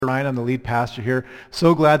Ryan, I'm the lead pastor here.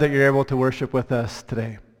 So glad that you're able to worship with us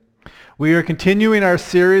today. We are continuing our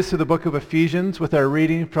series through the book of Ephesians with our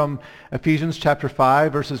reading from Ephesians chapter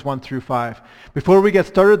 5, verses 1 through 5. Before we get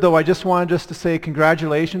started, though, I just wanted to say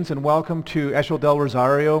congratulations and welcome to Eshel Del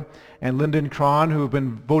Rosario and Lyndon Cron, who have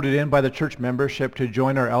been voted in by the church membership to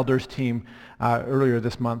join our elders team earlier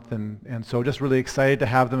this month. And so just really excited to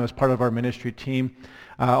have them as part of our ministry team.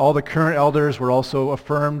 All the current elders were also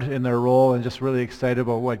affirmed in their role and just really excited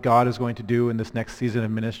about what God is going to do in this next season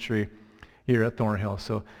of ministry here at Thornhill.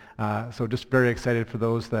 So just very excited for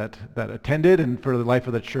those that attended and for the life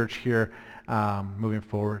of the church here moving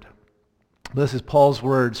forward. This is Paul's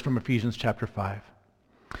words from Ephesians chapter 5.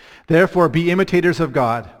 Therefore, be imitators of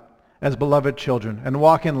God as beloved children and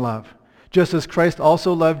walk in love, just as Christ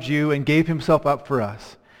also loved you and gave himself up for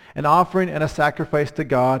us, an offering and a sacrifice to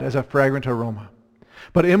God as a fragrant aroma.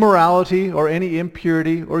 But immorality or any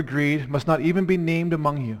impurity or greed must not even be named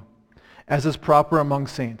among you, as is proper among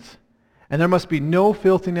saints. And there must be no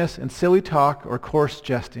filthiness and silly talk or coarse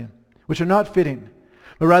jesting, which are not fitting,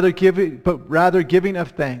 but rather giving of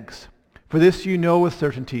thanks. For this you know with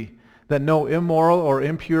certainty, that no immoral or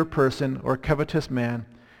impure person or covetous man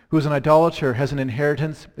who is an idolater has an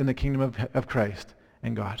inheritance in the kingdom of Christ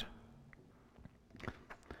and God.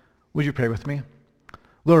 Would you pray with me?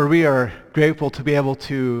 Lord, we are grateful to be able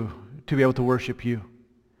to worship you.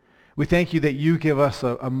 We thank you that you give us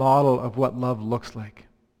a model of what love looks like.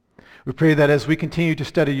 We pray that as we continue to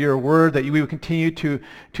study your word, that we will continue to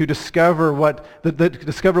discover what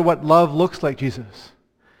love looks like, Jesus.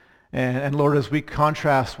 And Lord, as we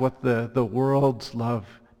contrast what the world's love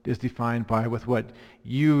is defined by with what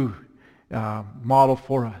you model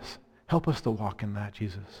for us, help us to walk in that,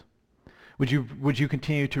 Jesus. Would you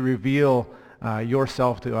continue to reveal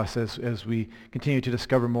yourself to us as we continue to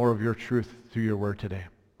discover more of your truth through your word today.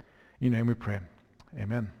 In your name we pray.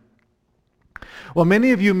 Amen. Well,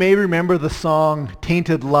 many of you may remember the song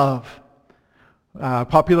Tainted Love,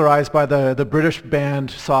 popularized by the British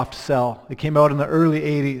band Soft Cell. It came out in the early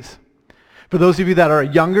 80s. For those of you that are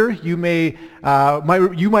younger, you might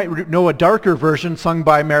know a darker version sung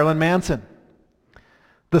by Marilyn Manson.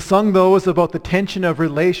 The song, though, is about the tension of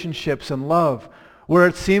relationships and love, where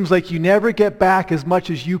it seems like you never get back as much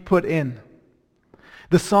as you put in.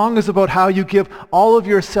 The song is about how you give all of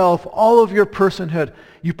yourself, all of your personhood.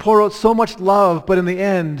 You pour out so much love, but in the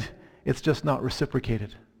end, it's just not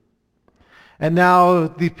reciprocated. And now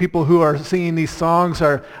the people who are singing these songs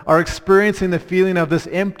are experiencing the feeling of this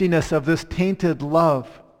emptiness, of this tainted love.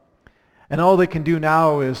 And all they can do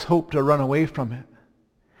now is hope to run away from it.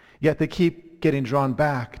 Yet they keep getting drawn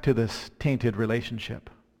back to this tainted relationship.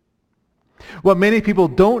 What many people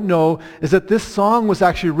don't know is that this song was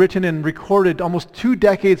actually written and recorded almost 2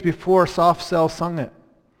 decades before Soft Cell sung it.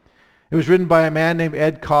 It was written by a man named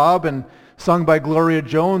Ed Cobb and sung by Gloria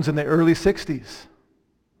Jones in the early 60s.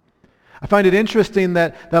 I find it interesting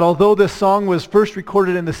that although this song was first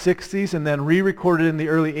recorded in the 60s and then re-recorded in the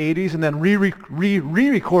early 80s and then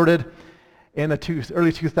re-recorded in the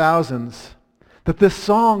early 2000s, that this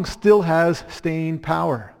song still has staying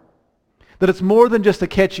power. That it's more than just a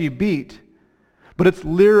catchy beat, but its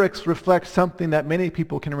lyrics reflect something that many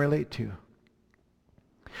people can relate to.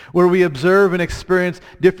 Where we observe and experience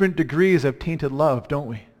different degrees of tainted love, don't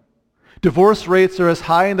we? Divorce rates are as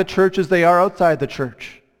high in the church as they are outside the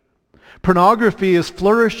church. Pornography is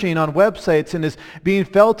flourishing on websites and is being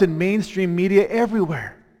felt in mainstream media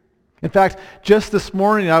everywhere. In fact, just this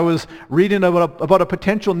morning I was reading about a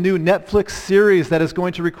potential new Netflix series that is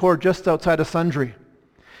going to record just outside of Sundre.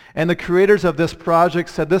 And the creators of this project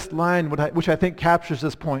said this line, which I think captures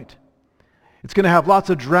this point. It's going to have lots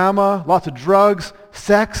of drama, lots of drugs,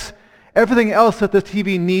 sex, everything else that the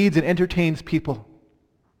TV needs and entertains people.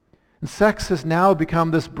 And sex has now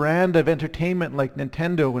become this brand of entertainment like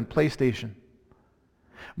Nintendo and PlayStation.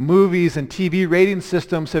 Movies and TV rating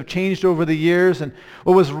systems have changed over the years, and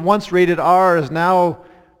what was once rated R is now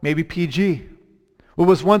maybe PG. What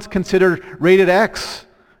was once considered rated X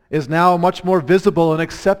is now much more visible and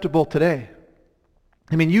acceptable today.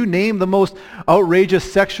 I mean, you name the most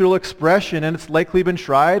outrageous sexual expression and it's likely been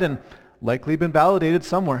tried and likely been validated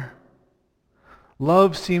somewhere.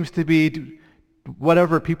 Love seems to be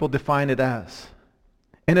whatever people define it as.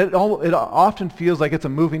 And it often feels like it's a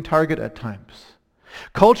moving target at times.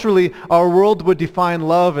 Culturally, our world would define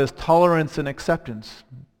love as tolerance and acceptance.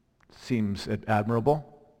 Seems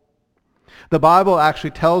admirable. The Bible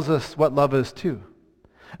actually tells us what love is too,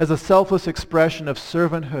 as a selfless expression of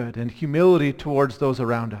servanthood and humility towards those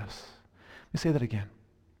around us. Let me say that again.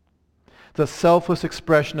 It's a selfless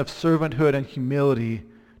expression of servanthood and humility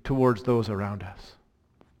towards those around us.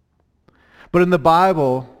 But in the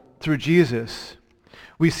Bible, through Jesus,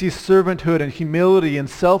 we see servanthood and humility and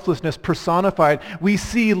selflessness personified. We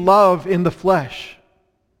see love in the flesh.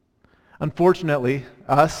 Unfortunately,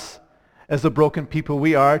 us, as the broken people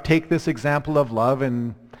we are, take this example of love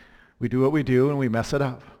and we do what we do and we mess it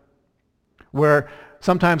up. Where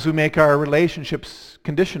sometimes we make our relationships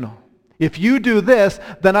conditional. If you do this,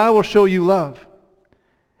 then I will show you love.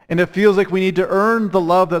 And it feels like we need to earn the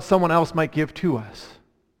love that someone else might give to us.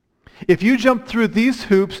 If you jump through these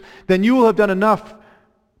hoops, then you will have done enough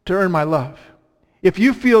to earn my love. If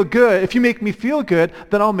you feel good, if you make me feel good,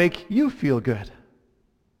 then I'll make you feel good.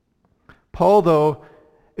 Paul, though,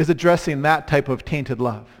 is addressing that type of tainted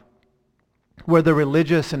love, where the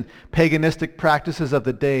religious and paganistic practices of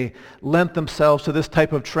the day lent themselves to this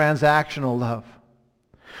type of transactional love,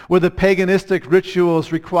 where the paganistic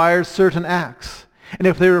rituals required certain acts, and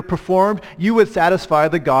if they were performed, you would satisfy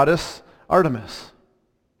the goddess Artemis.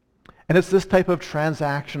 And it's this type of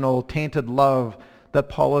transactional, tainted love that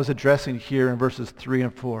Paul is addressing here in verses 3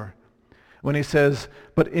 and 4, when he says,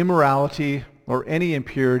 "But immorality or any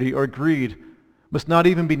impurity or greed must not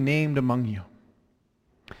even be named among you."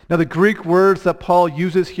 Now the Greek words that Paul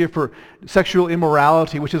uses here for sexual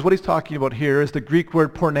immorality, which is what he's talking about here, is the Greek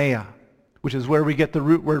word porneia, which is where we get the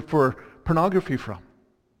root word for pornography from.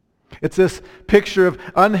 It's this picture of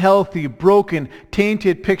unhealthy, broken,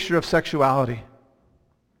 tainted picture of sexuality.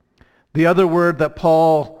 The other word that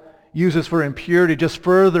Paul uses for impurity just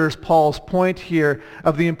furthers Paul's point here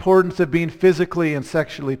of the importance of being physically and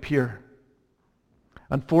sexually pure.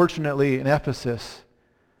 Unfortunately, in Ephesus,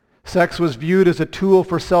 sex was viewed as a tool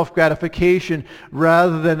for self-gratification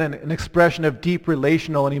rather than an expression of deep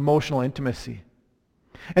relational and emotional intimacy.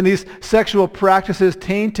 And these sexual practices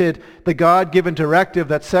tainted the God-given directive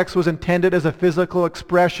that sex was intended as a physical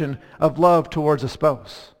expression of love towards a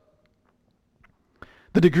spouse.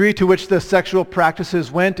 The degree to which the sexual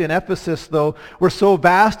practices went in Ephesus, though, were so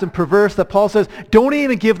vast and perverse that Paul says, don't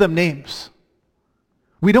even give them names.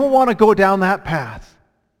 We don't want to go down that path.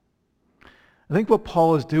 I think what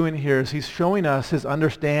Paul is doing here is he's showing us his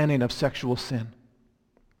understanding of sexual sin.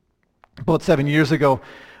 About 7 years ago,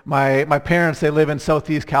 my parents, they live in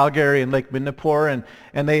southeast Calgary in Lake Midnapore,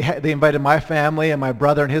 and they invited my family and my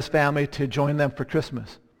brother and his family to join them for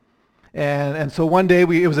Christmas. And so one day,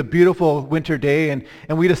 it was a beautiful winter day, and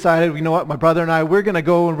we decided, you know what, my brother and I, we're going to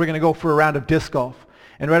go for a round of disc golf.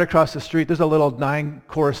 And right across the street, there's a little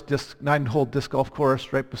 9-hole disc golf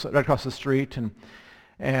course right across the street.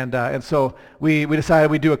 And so we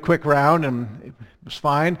decided we'd do a quick round, and it was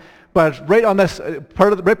fine. But right on this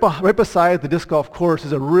right beside the disc golf course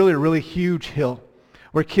is a really, really huge hill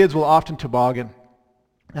where kids will often toboggan.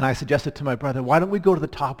 And I suggested to my brother, why don't we go to the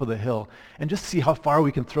top of the hill and just see how far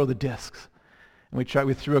we can throw the discs? And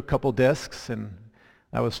we threw a couple discs, and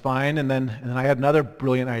that was fine. And then I had another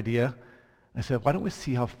brilliant idea. I said, why don't we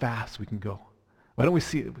see how fast we can go? Why don't we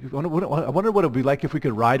see? I wonder what it would be like if we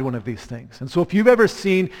could ride one of these things. And so if you've ever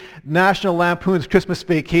seen National Lampoon's Christmas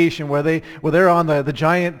Vacation, where they're on the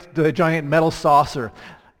giant metal saucer,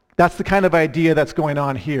 that's the kind of idea that's going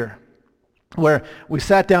on here, where we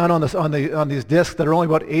sat down on these discs that are only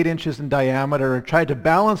about 8 inches in diameter and tried to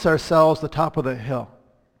balance ourselves the top of the hill.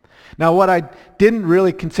 Now, what I didn't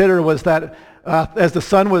really consider was that as the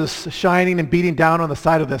sun was shining and beating down on the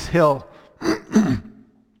side of this hill,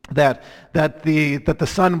 that the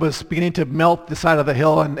sun was beginning to melt the side of the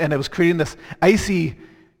hill, and it was creating this icy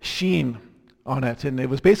sheen on it, and it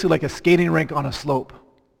was basically like a skating rink on a slope.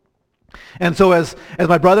 And so as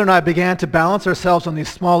my brother and I began to balance ourselves on these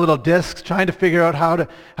small little discs, trying to figure out how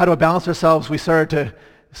to balance ourselves, we started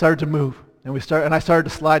to move, and I started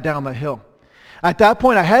to slide down the hill. At that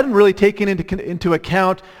point, I hadn't really taken into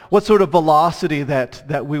account what sort of velocity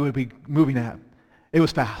that we would be moving at. It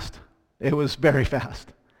was fast. It was very fast.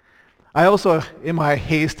 I also, in my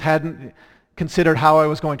haste, hadn't considered how I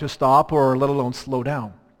was going to stop or let alone slow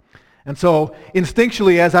down. And so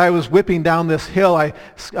instinctually, as I was whipping down this hill, I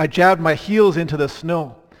jabbed my heels into the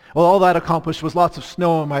snow. Well, all that accomplished was lots of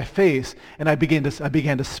snow on my face, and I began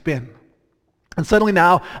to spin. And suddenly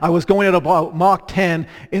now, I was going at about Mach 10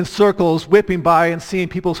 in circles, whipping by and seeing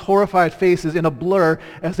people's horrified faces in a blur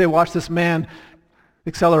as they watched this man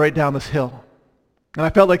accelerate down this hill. And I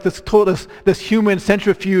felt like this human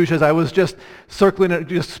centrifuge as I was just circling,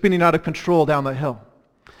 just spinning out of control down the hill.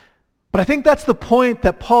 But I think that's the point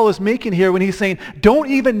that Paul is making here when he's saying, don't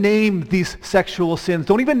even name these sexual sins.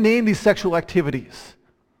 Don't even name these sexual activities.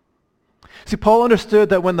 See, Paul understood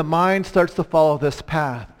that when the mind starts to follow this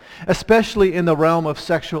path, especially in the realm of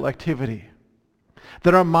sexual activity,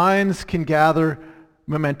 that our minds can gather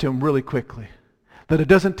momentum really quickly. That it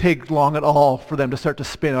doesn't take long at all for them to start to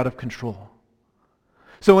spin out of control.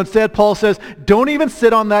 So instead, Paul says, don't even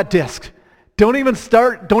sit on that disc. Don't even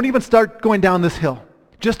start going down this hill.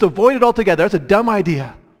 Just avoid it altogether. That's a dumb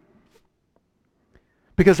idea.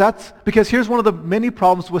 Because here's one of the many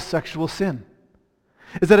problems with sexual sin,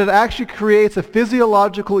 is that it actually creates a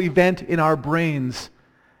physiological event in our brains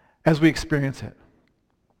as we experience it.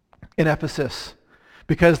 In Ephesus,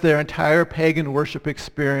 because their entire pagan worship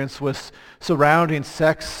experience was surrounding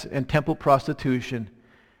sex and temple prostitution,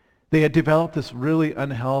 they had developed this really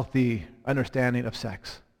unhealthy understanding of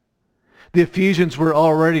sex. The Ephesians were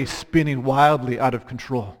already spinning wildly out of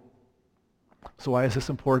control. So why is this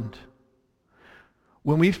important?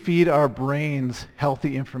 When we feed our brains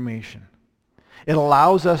healthy information, it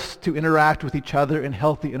allows us to interact with each other in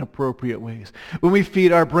healthy and appropriate ways. When we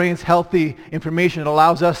feed our brains healthy information, it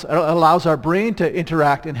allows our brain to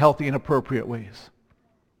interact in healthy and appropriate ways.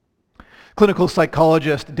 Clinical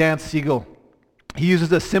psychologist Dan Siegel, he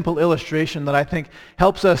uses a simple illustration that I think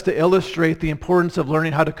helps us to illustrate the importance of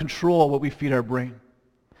learning how to control what we feed our brain.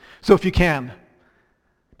 So if you can,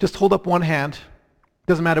 just hold up one hand.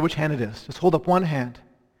 Doesn't matter which hand it is. Just hold up one hand.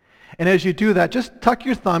 And as you do that, just tuck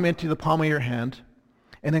your thumb into the palm of your hand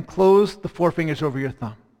and then close the forefingers over your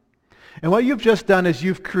thumb. And what you've just done is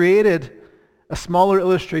you've created a smaller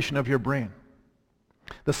illustration of your brain.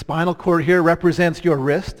 The spinal cord here represents your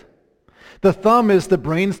wrist. The thumb is the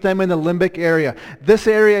brainstem and the limbic area. This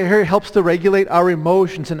area here helps to regulate our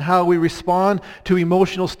emotions and how we respond to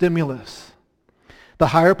emotional stimulus. The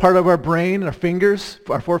higher part of our brain, our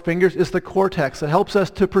four fingers, is the cortex. It helps us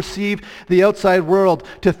to perceive the outside world,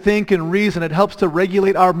 to think and reason. It helps to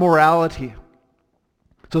regulate our morality.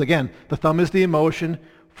 So again, the thumb is the emotion,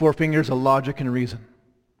 four fingers are logic and reason.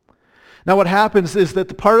 Now what happens is that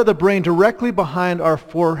the part of the brain directly behind our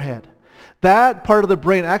forehead, that part of the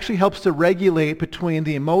brain actually helps to regulate between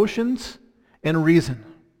the emotions and reason.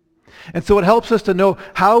 And so it helps us to know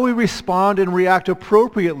how we respond and react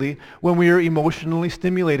appropriately when we are emotionally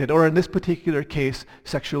stimulated, or in this particular case,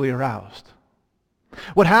 sexually aroused.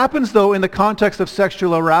 What happens, though, in the context of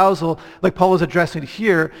sexual arousal, like Paul is addressing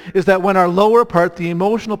here, is that when our lower part, the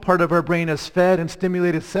emotional part of our brain, is fed and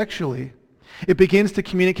stimulated sexually, it begins to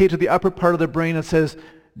communicate to the upper part of the brain and says,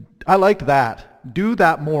 I like that. Do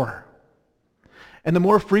that more. And the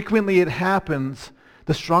more frequently it happens,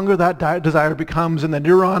 the stronger that desire becomes, and the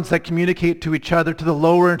neurons that communicate to each other, to the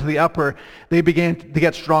lower and to the upper, they begin to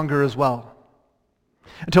get stronger as well.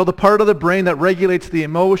 Until the part of the brain that regulates the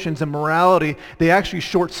emotions and morality, they actually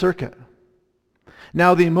short circuit.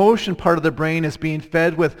 Now the emotion part of the brain is being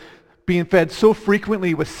fed so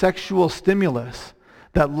frequently with sexual stimulus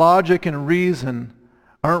that logic and reason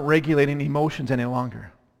aren't regulating emotions any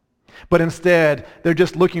longer. But instead, they're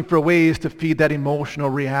just looking for ways to feed that emotional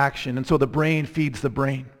reaction. And so the brain feeds the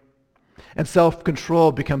brain. And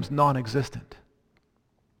self-control becomes non-existent.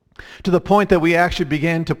 To the point that we actually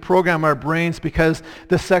begin to program our brains because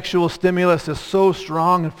the sexual stimulus is so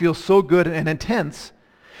strong and feels so good and intense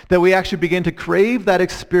that we actually begin to crave that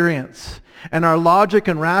experience. And our logic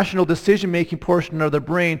and rational decision-making portion of the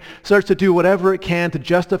brain starts to do whatever it can to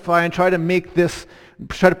justify and try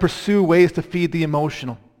to pursue ways to feed the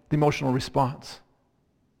emotional response.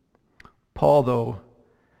 Paul, though,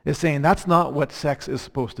 is saying that's not what sex is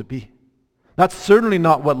supposed to be. That's certainly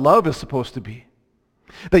not what love is supposed to be.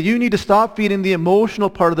 That you need to stop feeding the emotional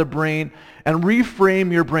part of the brain and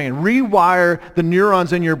reframe your brain, rewire the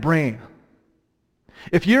neurons in your brain.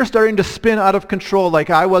 If you're starting to spin out of control like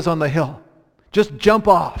I was on the hill, just jump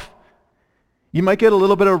off. You might get a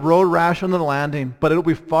little bit of road rash on the landing, but it'll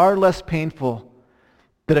be far less painful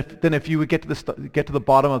than if you would get to the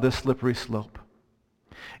bottom of this slippery slope.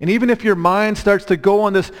 And even if your mind starts to go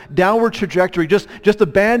on this downward trajectory, just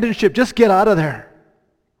abandon ship, just get out of there.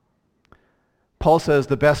 Paul says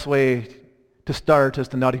the best way to start is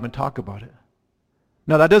to not even talk about it.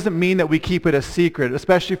 Now that doesn't mean that we keep it a secret,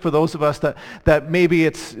 especially for those of us that maybe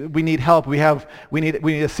we need help. We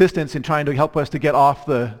need assistance in trying to help us to get off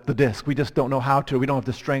the disc. We just don't know how to. We don't have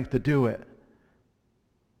the strength to do it.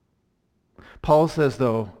 Paul says,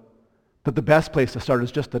 though, that the best place to start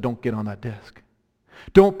is just to don't get on that disc.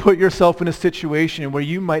 Don't put yourself in a situation where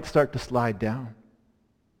you might start to slide down.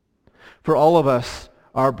 For all of us,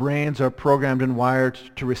 our brains are programmed and wired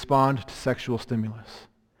to respond to sexual stimulus.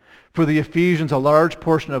 For the Ephesians, a large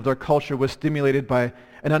portion of their culture was stimulated by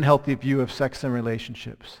an unhealthy view of sex and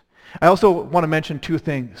relationships. I also want to mention two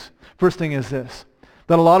things. First thing is this,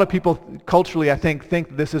 that a lot of people culturally, I think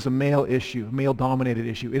this is a male issue, male-dominated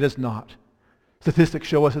issue. It is not. Statistics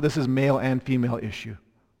show us that this is male and female issue.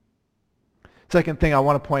 Second thing I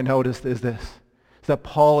want to point out is that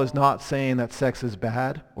Paul is not saying that sex is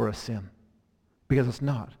bad or a sin. because it's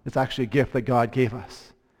not. It's actually a gift that God gave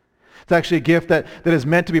us. It's actually a gift that is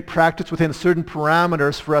meant to be practiced within certain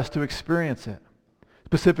parameters for us to experience it,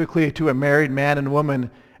 specifically to a married man and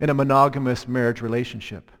woman in a monogamous marriage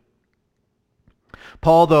relationship.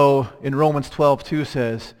 Paul, though, in Romans 12:2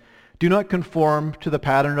 says, "Do not conform to the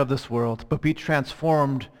pattern of this world, but be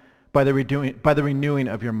transformed by the renewing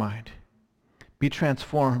of your mind." Be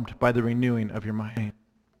transformed by the renewing of your mind.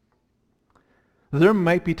 There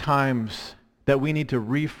might be times that we need to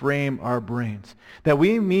reframe our brains, that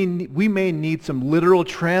we may need some literal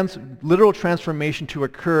transformation to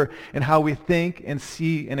occur in how we think and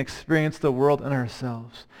see and experience the world and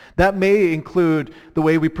ourselves. That may include the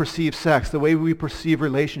way we perceive sex, the way we perceive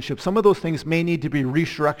relationships. Some of those things may need to be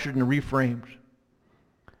restructured and reframed.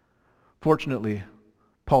 Fortunately,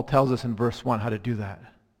 Paul tells us in verse 1 how to do that.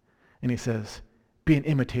 And he says, be an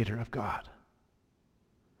imitator of God.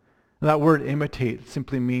 And that word imitate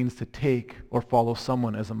simply means to take or follow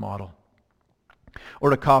someone as a model, or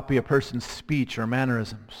to copy a person's speech or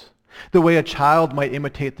mannerisms, the way a child might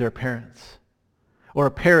imitate their parents, or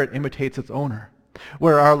a parrot imitates its owner,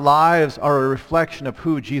 where our lives are a reflection of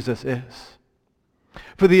who Jesus is.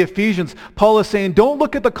 For the Ephesians, Paul is saying, don't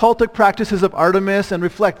look at the cultic practices of Artemis and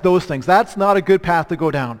reflect those things. That's not a good path to go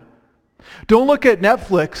down. Don't look at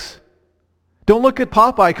Netflix. Don't look at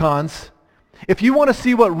pop icons. If you want to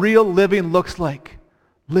see what real living looks like,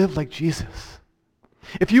 live like Jesus.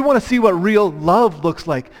 If you want to see what real love looks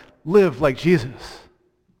like, live like Jesus.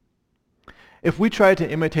 If we try to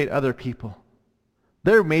imitate other people,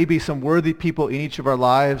 there may be some worthy people in each of our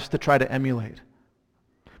lives to try to emulate.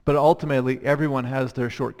 But ultimately, everyone has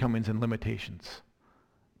their shortcomings and limitations,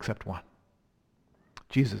 except one.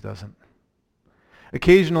 Jesus doesn't.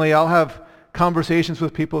 Occasionally, I'll have conversations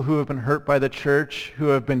with people who have been hurt by the church, who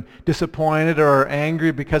have been disappointed or are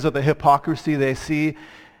angry because of the hypocrisy they see,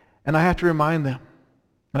 and I have to remind them,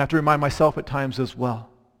 and I have to remind myself at times as well,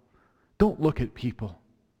 don't look at people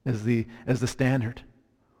as the standard.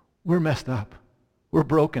 We're messed up. We're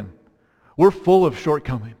broken. We're full of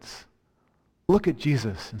shortcomings. Look at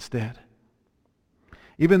Jesus instead.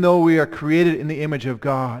 Even though we are created in the image of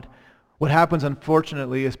God, what happens,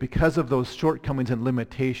 unfortunately, is because of those shortcomings and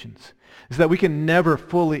limitations, is that we can never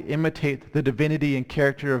fully imitate the divinity and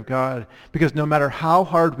character of God, because no matter how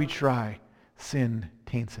hard we try, sin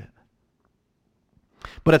taints it.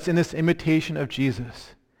 But it's in this imitation of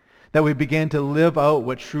Jesus that we begin to live out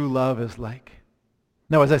what true love is like.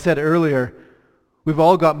 Now, as I said earlier, we've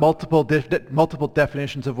all got multiple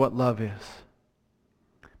definitions of what love is.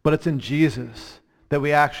 But it's in Jesus that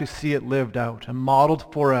we actually see it lived out and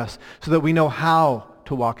modeled for us so that we know how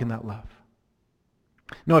to walk in that love.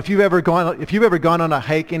 Now, if you've ever gone on a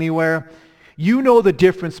hike anywhere, you know the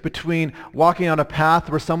difference between walking on a path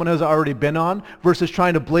where someone has already been on versus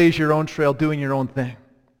trying to blaze your own trail, doing your own thing.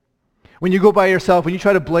 When you go by yourself, when you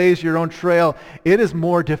try to blaze your own trail, it is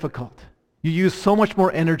more difficult. You use so much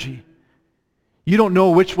more energy. You don't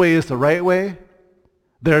know which way is the right way.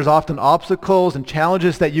 There's often obstacles and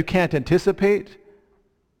challenges that you can't anticipate.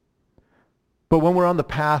 But when we're on the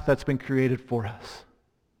path that's been created for us,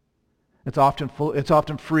 it's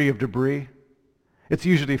often free of debris. It's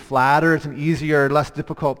usually flatter. It's an easier, less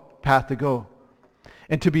difficult path to go.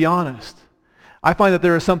 And to be honest, I find that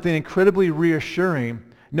there is something incredibly reassuring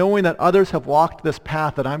knowing that others have walked this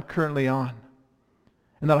path that I'm currently on,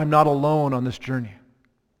 and that I'm not alone on this journey.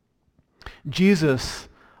 Jesus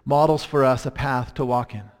models for us a path to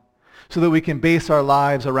walk in so that we can base our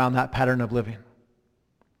lives around that pattern of living.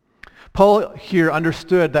 Paul here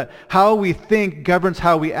understood that how we think governs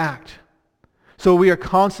how we act. So we are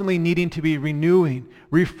constantly needing to be renewing,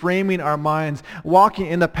 reframing our minds, walking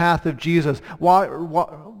in the path of Jesus,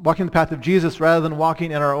 walking the path of Jesus rather than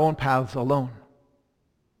walking in our own paths alone.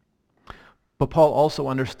 But Paul also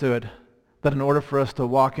understood that in order for us to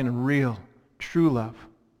walk in real, true love,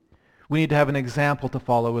 we need to have an example to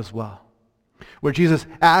follow as well, where Jesus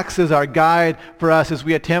acts as our guide for us as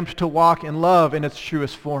we attempt to walk in love in its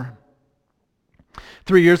truest form.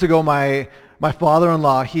 3 years ago, my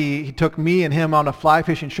father-in-law, he took me and him on a fly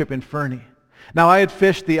fishing trip in Fernie. Now, I had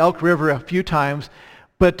fished the Elk River a few times,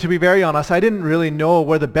 but to be very honest, I didn't really know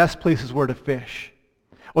where the best places were to fish,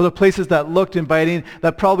 or the places that looked inviting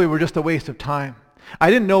that probably were just a waste of time. I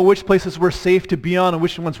didn't know which places were safe to be on and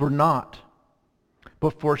which ones were not.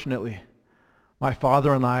 But fortunately, my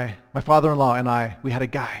father-in-law and I, we had a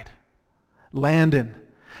guide, Landon.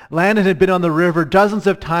 Landon had been on the river dozens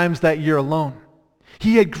of times that year alone.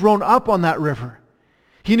 He had grown up on that river.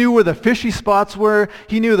 He knew where the fishy spots were.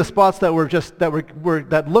 He knew the spots that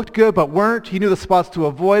looked good but weren't. He knew the spots to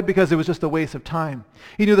avoid because it was just a waste of time.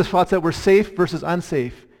 He knew the spots that were safe versus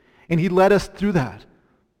unsafe. And he led us through that.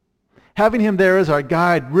 Having him there as our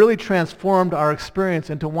guide really transformed our experience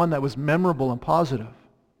into one that was memorable and positive.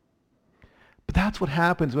 But that's what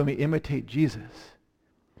happens when we imitate Jesus.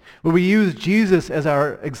 When we use Jesus as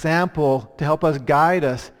our example to help us guide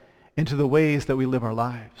us into the ways that we live our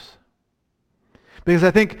lives. Because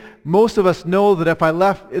I think most of us know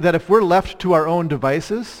that if we're left to our own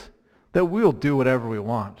devices, that we'll do whatever we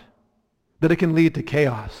want. That it can lead to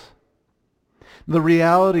chaos. The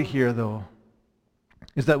reality here, though,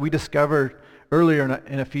 is that we discovered earlier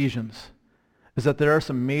in Ephesians is that there are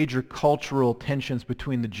some major cultural tensions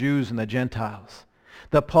between the Jews and the Gentiles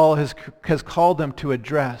that Paul has called them to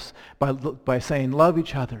address by saying, love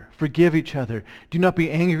each other, forgive each other, do not be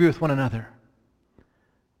angry with one another.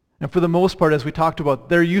 And for the most part, as we talked about,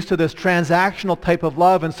 they're used to this transactional type of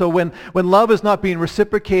love. And so when love is not being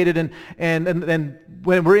reciprocated and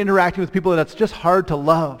when we're interacting with people that's just hard to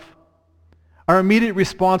love, our immediate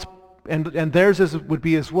response, and theirs would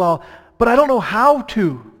be as well, but I don't know how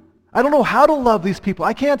to. I don't know how to love these people.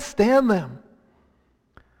 I can't stand them.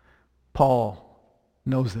 Paul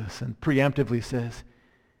knows this and preemptively says,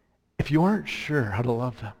 if you aren't sure how to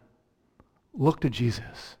love them, look to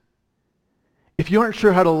Jesus. If you aren't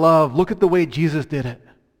sure how to love, look at the way Jesus did it.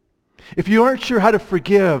 If you aren't sure how to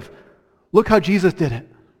forgive, look how Jesus did it.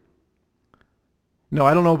 No,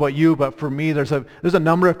 I don't know about you, but for me, there's a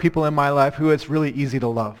number of people in my life who it's really easy to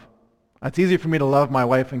love. It's easy for me to love my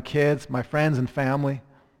wife and kids, my friends and family.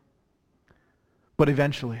 But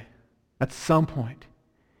eventually, at some point,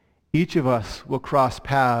 each of us will cross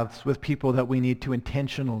paths with people that we need to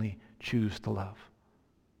intentionally choose to love.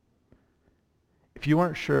 If you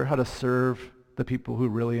aren't sure how to serve the people who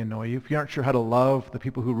really annoy you, if you aren't sure how to love the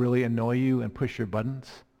people who really annoy you and push your buttons,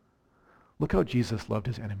 look how Jesus loved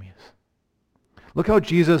his enemies. Look how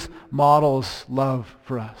Jesus models love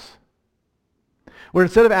for us. Where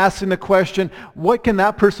instead of asking the question, what can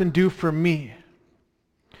that person do for me?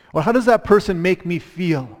 Or how does that person make me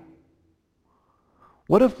feel?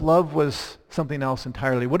 What if love was something else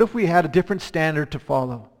entirely? What if we had a different standard to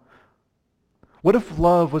follow? What if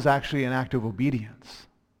love was actually an act of obedience?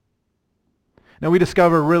 Now we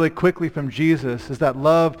discover really quickly from Jesus is that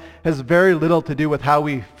love has very little to do with how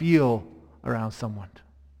we feel around someone.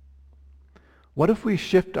 What if we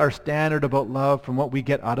shift our standard about love from what we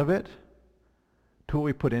get out of it to what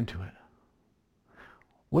we put into it?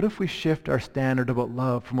 What if we shift our standard about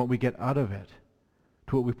love from what we get out of it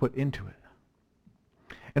to what we put into it?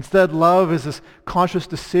 Instead, love is this conscious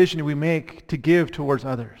decision we make to give towards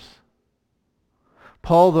others.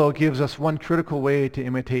 Paul, though, gives us one critical way to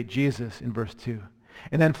imitate Jesus in verse 2,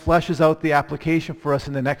 and then fleshes out the application for us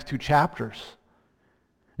in the next two chapters.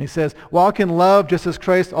 And he says, walk in love just as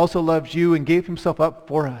Christ also loved you and gave himself up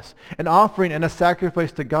for us, an offering and a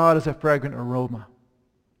sacrifice to God as a fragrant aroma.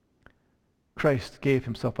 Christ gave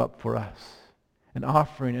himself up for us, an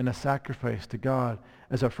offering and a sacrifice to God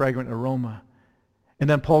as a fragrant aroma. And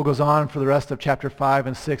then Paul goes on for the rest of chapter 5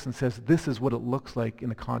 and 6 and says, this is what it looks like in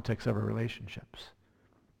the context of our relationships.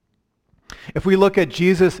 If we look at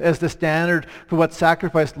Jesus as the standard for what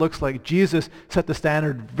sacrifice looks like, Jesus set the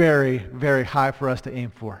standard very, very high for us to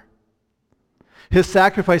aim for. His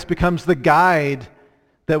sacrifice becomes the guide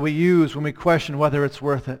that we use when we question whether it's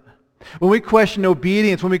worth it. When we question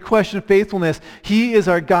obedience, when we question faithfulness, he is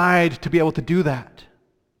our guide to be able to do that.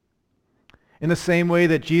 In the same way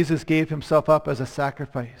that Jesus gave himself up as a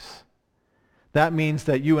sacrifice, that means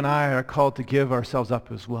that you and I are called to give ourselves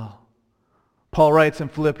up as well. Paul writes in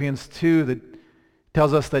Philippians 2 that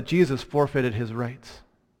tells us that Jesus forfeited his rights.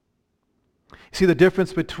 You see the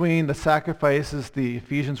difference between the sacrifices the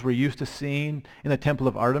Ephesians were used to seeing in the temple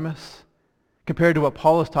of Artemis compared to what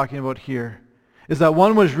Paul is talking about here is that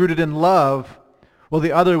one was rooted in love while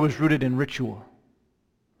the other was rooted in ritual.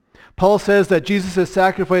 Paul says that Jesus'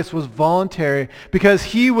 sacrifice was voluntary because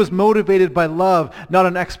he was motivated by love, not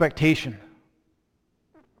an expectation.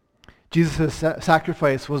 Jesus'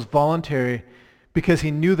 sacrifice was voluntary because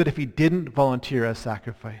he knew that if he didn't volunteer as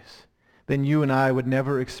sacrifice, then you and I would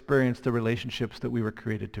never experience the relationships that we were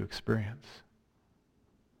created to experience.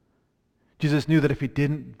 Jesus knew that if he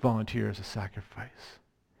didn't volunteer as a sacrifice,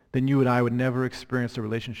 then you and I would never experience the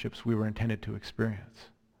relationships we were intended to experience.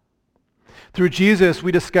 Through Jesus,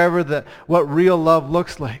 we discover that what real love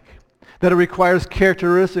looks like, that it requires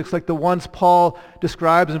characteristics like the ones Paul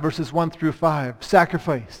describes in verses 1 through 5,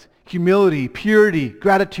 sacrifice, humility, purity,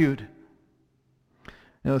 gratitude.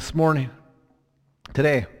 This morning,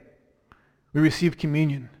 today, we receive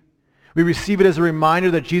communion. We receive it as a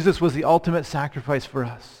reminder that Jesus was the ultimate sacrifice for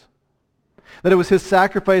us. That it was his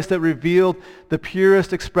sacrifice that revealed the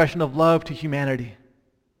purest expression of love to humanity.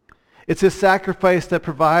 It's this sacrifice that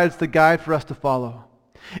provides the guide for us to follow.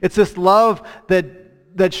 It's this love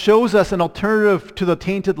that shows us an alternative to the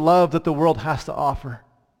tainted love that the world has to offer.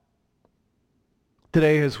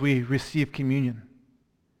 Today, as we receive communion,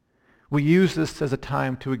 we use this as a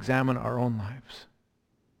time to examine our own lives.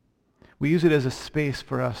 We use it as a space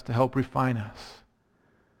for us to help refine us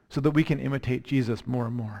so that we can imitate Jesus more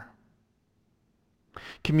and more.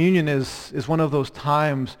 Communion is one of those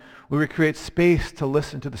times where we create space to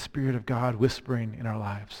listen to the Spirit of God whispering in our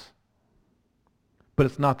lives. But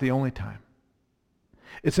it's not the only time.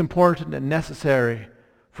 It's important and necessary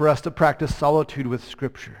for us to practice solitude with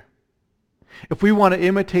Scripture. If we want to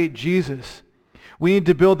imitate Jesus, we need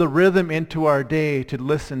to build the rhythm into our day to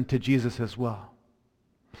listen to Jesus as well.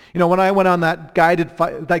 You know, when I went on that guided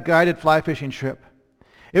fly fishing trip,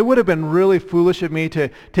 it would have been really foolish of me to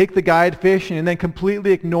take the guide fishing and then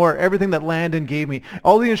completely ignore everything that Landon gave me.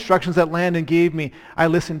 All the instructions that Landon gave me, I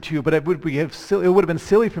listened to, but it would have been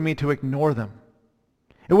silly for me to ignore them.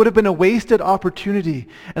 It would have been a wasted opportunity,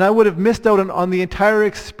 and I would have missed out on the entire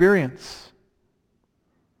experience.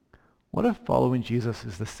 What if following Jesus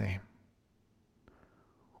is the same?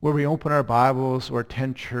 Where we open our Bibles or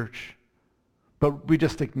attend church, but we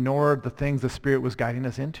just ignored the things the Spirit was guiding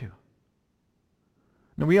us into.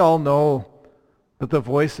 And we all know that the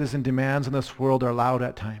voices and demands in this world are loud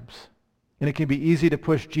at times. And it can be easy to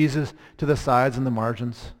push Jesus to the sides and the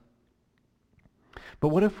margins. But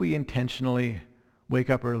what if we intentionally wake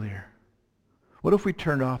up earlier? What if we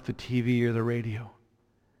turned off the TV or the radio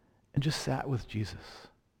and just sat with Jesus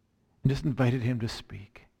and just invited him to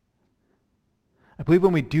speak? I believe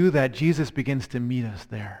when we do that, Jesus begins to meet us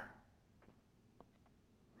there.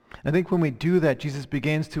 I think when we do that, Jesus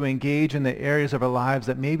begins to engage in the areas of our lives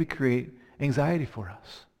that maybe create anxiety for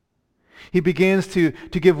us. He begins to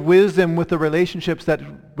give wisdom with the relationships that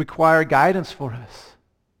require guidance for us.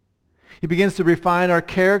 He begins to refine our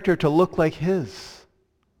character to look like his.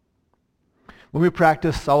 When we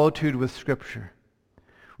practice solitude with Scripture,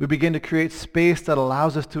 we begin to create space that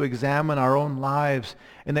allows us to examine our own lives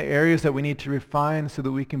in the areas that we need to refine so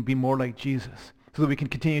that we can be more like Jesus, so that we can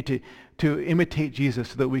continue to imitate Jesus,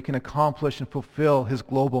 so that we can accomplish and fulfill his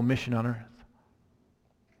global mission on earth.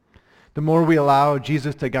 The more we allow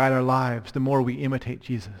Jesus to guide our lives, the more we imitate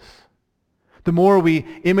Jesus. The more we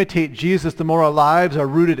imitate Jesus, the more our lives are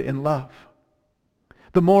rooted in love.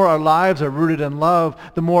 The more our lives are rooted in love,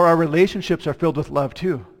 the more our relationships are filled with love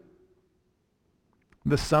too.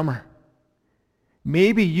 This summer,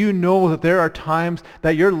 maybe you know that there are times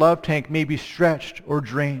that your love tank may be stretched or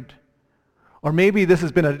drained. Or maybe this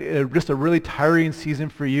has been just a really tiring season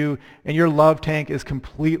for you and your love tank is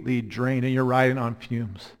completely drained and you're riding on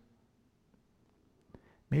fumes.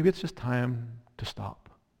 Maybe it's just time to stop.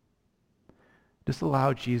 Just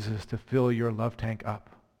allow Jesus to fill your love tank up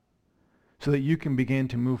so that you can begin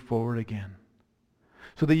to move forward again.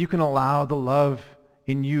 So that you can allow the love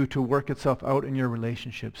in you to work itself out in your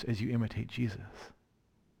relationships as you imitate Jesus.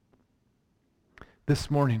 This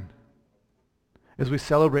morning, as we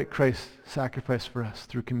celebrate Christ's sacrifice for us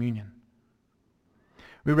through communion,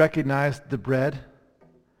 we recognize the bread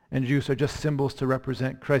and juice are just symbols to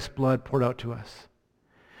represent Christ's blood poured out to us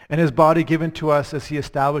and his body given to us as he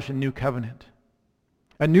established a new covenant,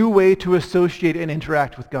 a new way to associate and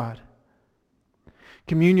interact with God.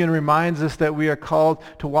 Communion reminds us that we are called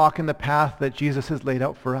to walk in the path that Jesus has laid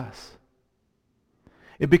out for us.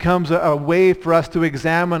 It becomes a way for us to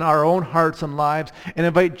examine our own hearts and lives and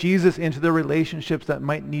invite Jesus into the relationships that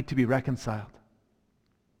might need to be reconciled.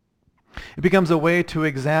 It becomes a way to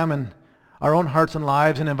examine our own hearts and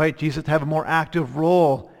lives and invite Jesus to have a more active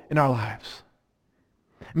role in our lives.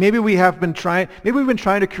 Maybe we've been trying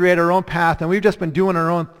to create our own path and we've just been doing our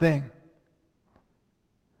own thing.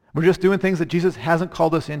 We're just doing things that Jesus hasn't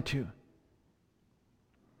called us into.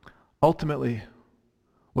 Ultimately,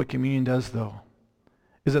 what communion does, though,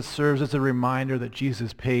 is it serves as a reminder that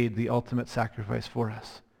Jesus paid the ultimate sacrifice for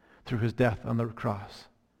us through his death on the cross,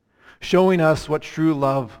 showing us what true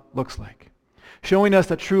love looks like, showing us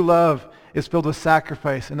that true love is filled with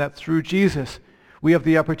sacrifice and that through Jesus we have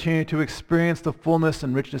the opportunity to experience the fullness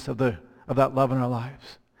and richness of that love in our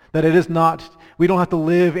lives. That we don't have to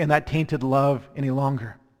live in that tainted love any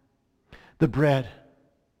longer. The bread,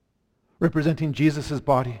 representing Jesus'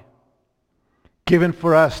 body, given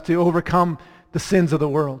for us to overcome the sins of the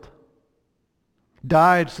world,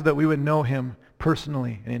 died so that we would know him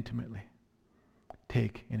personally and intimately.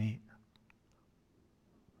 Take and eat.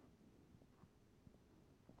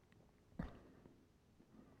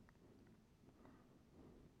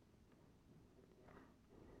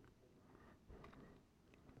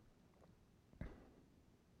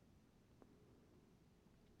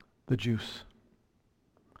 the juice,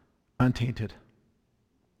 untainted,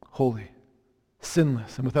 holy,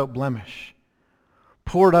 sinless, and without blemish,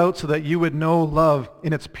 poured out so that you would know love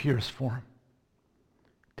in its purest form.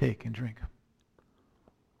 Take and drink.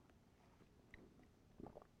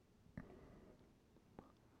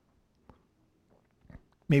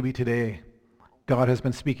 Maybe today God has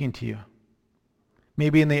been speaking to you.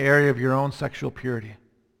 Maybe in the area of your own sexual purity.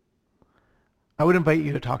 I would invite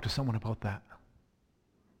you to talk to someone about that.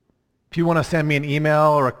 If you want to send me an email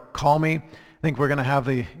or call me, I think we're going to have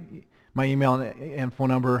my email and phone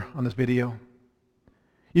number on this video.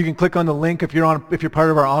 You can click on the link if you're part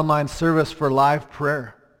of our online service for live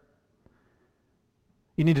prayer.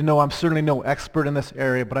 You need to know I'm certainly no expert in this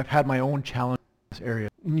area, but I've had my own challenge in this area,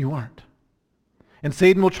 and you aren't. And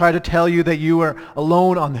Satan will try to tell you that you are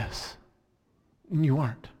alone on this, and you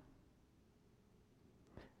aren't.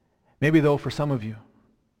 Maybe, though, for some of you,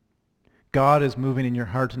 God is moving in your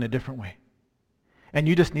heart in a different way. And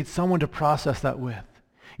you just need someone to process that with.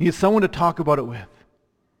 You need someone to talk about it with.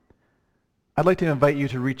 I'd like to invite you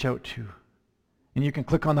to reach out to. And you can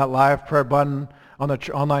click on that live prayer button on the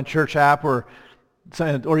online church app, and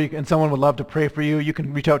someone would love to pray for you. You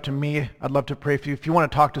can reach out to me. I'd love to pray for you. If you want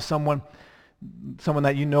to talk to someone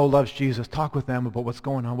that you know loves Jesus, talk with them about what's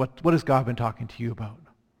going on. What has God been talking to you about?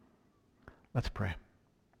 Let's pray.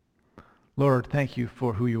 Lord, thank you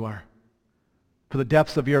for who you are, for the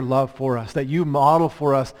depths of your love for us, that you model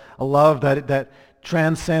for us a love that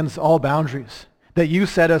transcends all boundaries, that you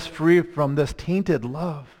set us free from this tainted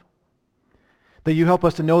love, that you help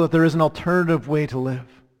us to know that there is an alternative way to live.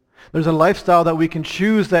 There's a lifestyle that we can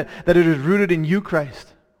choose, that it is rooted in you,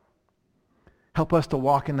 Christ. Help us to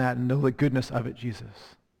walk in that and know the goodness of it,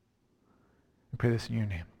 Jesus. I pray this in your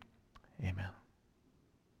name. Amen.